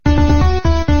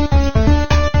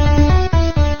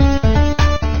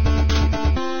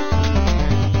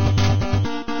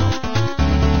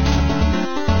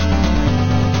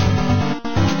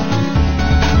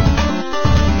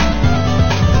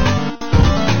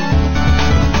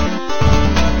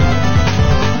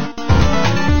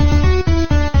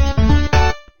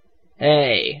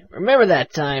Remember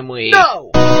that time we... No!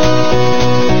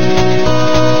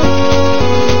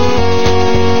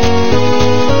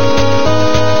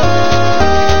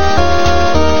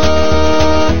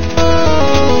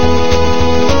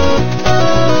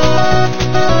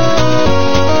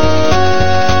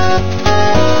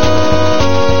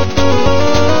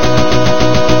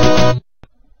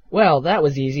 Well, that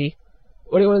was easy.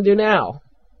 What do you want to do now?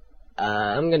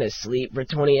 I'm gonna sleep for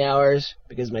 20 hours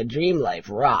because my dream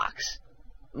life rocks.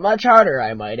 Much harder,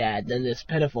 I might add, than this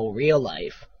pitiful real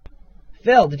life.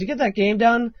 Phil, did you get that game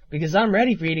done? Because I'm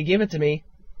ready for you to give it to me.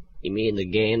 You mean the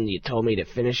game you told me to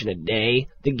finish in a day?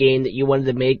 The game that you wanted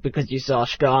to make because you saw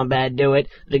Straw and Bad do it?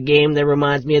 The game that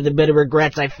reminds me of the bitter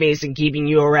regrets I face in keeping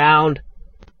you around?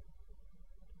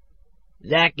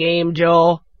 That game,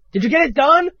 Joel? Did you get it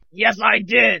done? Yes, I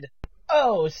did!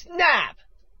 Oh, snap!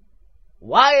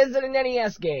 Why is it an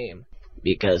NES game?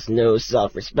 Because no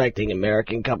self-respecting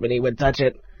American company would touch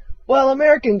it. Well,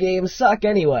 American games suck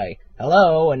anyway.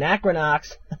 Hello,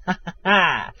 Anachronox.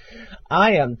 I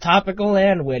am topical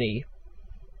and witty.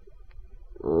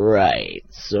 Right,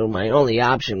 so my only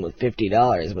option with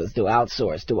 $50 was to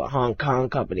outsource to a Hong Kong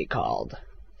company called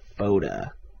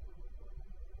Foda.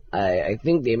 I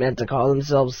think they meant to call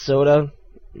themselves Soda.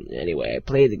 Anyway, I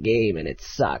played the game and it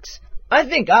sucks. I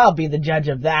think I'll be the judge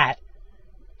of that.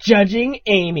 Judging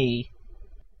Amy.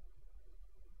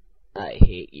 I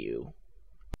hate you.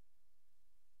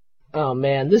 Oh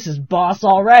man, this is boss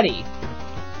already.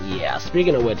 Yeah,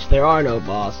 speaking of which, there are no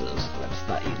bosses. I just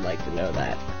thought you'd like to know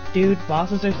that. Dude,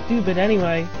 bosses are stupid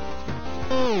anyway.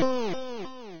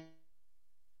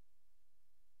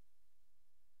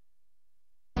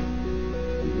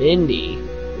 Mindy?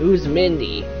 Who's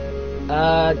Mindy?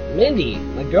 Mindy,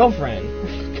 my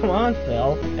girlfriend. Come on,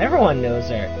 Phil. Everyone knows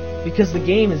her. Because the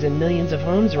game is in millions of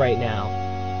homes right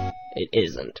now. It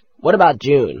isn't. What about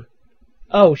June?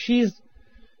 Oh, she's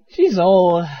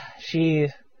old.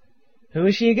 Who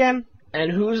is she again?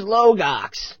 And who's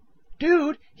Logox?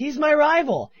 Dude, he's my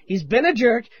rival. He's been a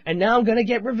jerk, and now I'm gonna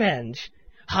get revenge.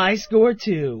 High score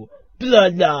 2.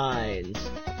 Bloodlines.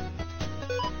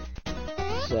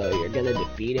 So you're gonna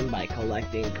defeat him by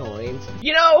collecting coins?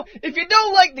 You know, if you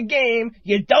don't like the game,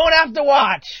 you don't have to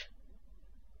watch!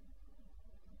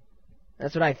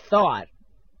 That's what I thought.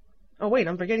 Oh wait,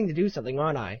 I'm forgetting to do something,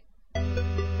 aren't I?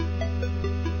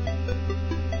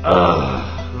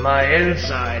 Ugh, my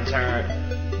insides hurt.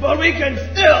 But we can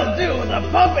still do the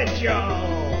puppet show!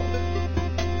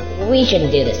 We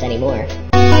shouldn't do this anymore.